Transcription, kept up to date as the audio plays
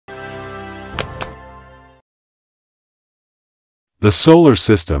The solar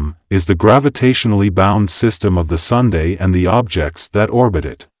system is the gravitationally bound system of the Sunday and the objects that orbit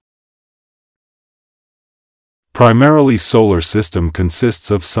it. Primarily, solar system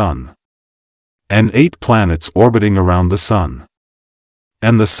consists of Sun and 8 planets orbiting around the Sun,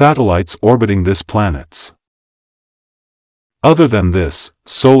 and the satellites orbiting these planets. Other than this,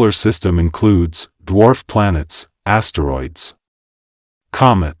 solar system includes dwarf planets, asteroids,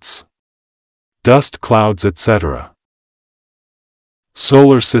 comets, dust clouds, etc.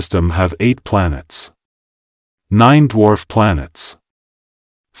 Solar system have 8 planets, 9 dwarf planets,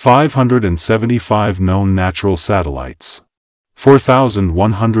 575 known natural satellites,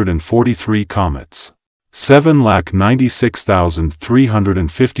 4,143 comets,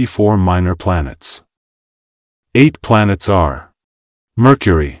 7,96,354 minor planets. 8 planets are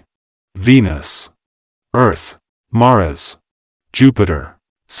Mercury, Venus, Earth, Mars, Jupiter,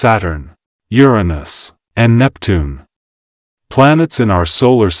 Saturn, Uranus, and Neptune. Planets in our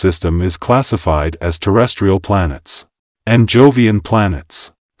solar system is classified as terrestrial planets and Jovian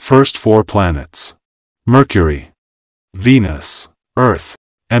planets. First 4 planets, Mercury, Venus, Earth,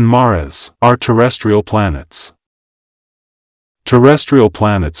 and Mars, are terrestrial planets. Terrestrial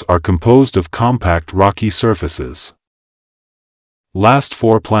planets are composed of compact rocky surfaces. Last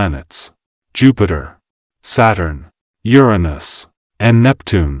 4 planets, Jupiter, Saturn, Uranus, and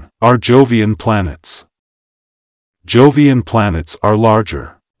Neptune, are Jovian planets. Jovian planets are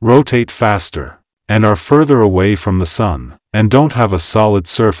larger, rotate faster, and are further away from the Sun, and don't have a solid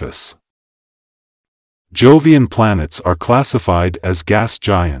surface. Jovian planets are classified as gas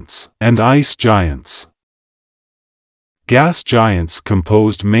giants and ice giants. Gas giants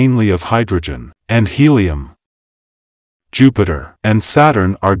composed mainly of hydrogen and helium. Jupiter and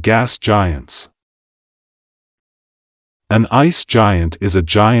Saturn are gas giants. An ice giant is a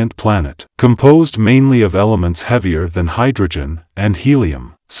giant planet composed mainly of elements heavier than hydrogen and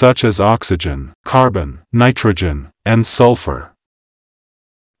helium, such as oxygen, carbon, nitrogen, and sulfur.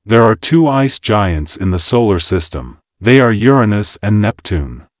 There are 2 ice giants in the solar system. They are Uranus and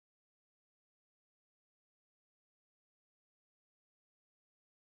Neptune.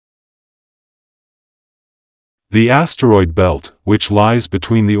 The asteroid belt, which lies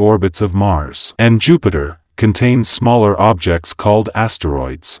between the orbits of Mars and Jupiter, contains smaller objects called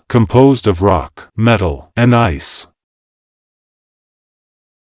asteroids, composed of rock, metal, and ice.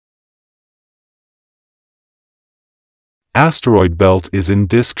 Asteroid belt is in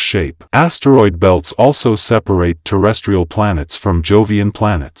disk shape. Asteroid belts also separate terrestrial planets from Jovian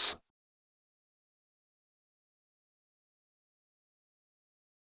planets.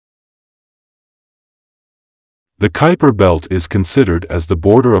 The Kuiper belt is considered as the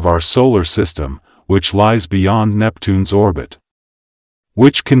border of our solar system, which lies beyond Neptune's orbit,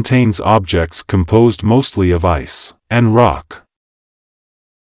 which contains objects composed mostly of ice and rock.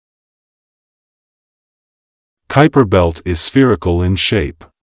 Kuiper belt is spherical in shape.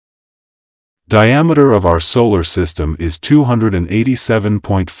 Diameter of our solar system is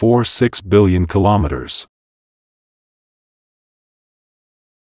 287.46 billion kilometers.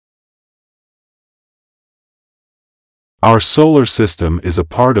 Our solar system is a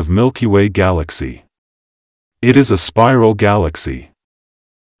part of Milky Way Galaxy. It is a spiral galaxy.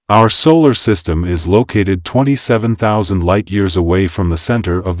 Our solar system is located 27,000 light-years away from the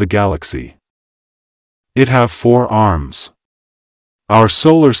center of the galaxy. It have 4 arms. Our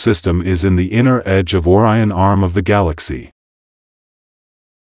solar system is in the inner edge of Orion arm of the galaxy.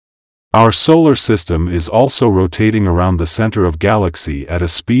 Our solar system is also rotating around the center of galaxy at a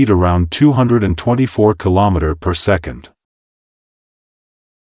speed around 224 km per second.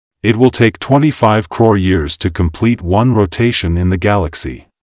 It will take 25 crore years to complete one rotation in the galaxy.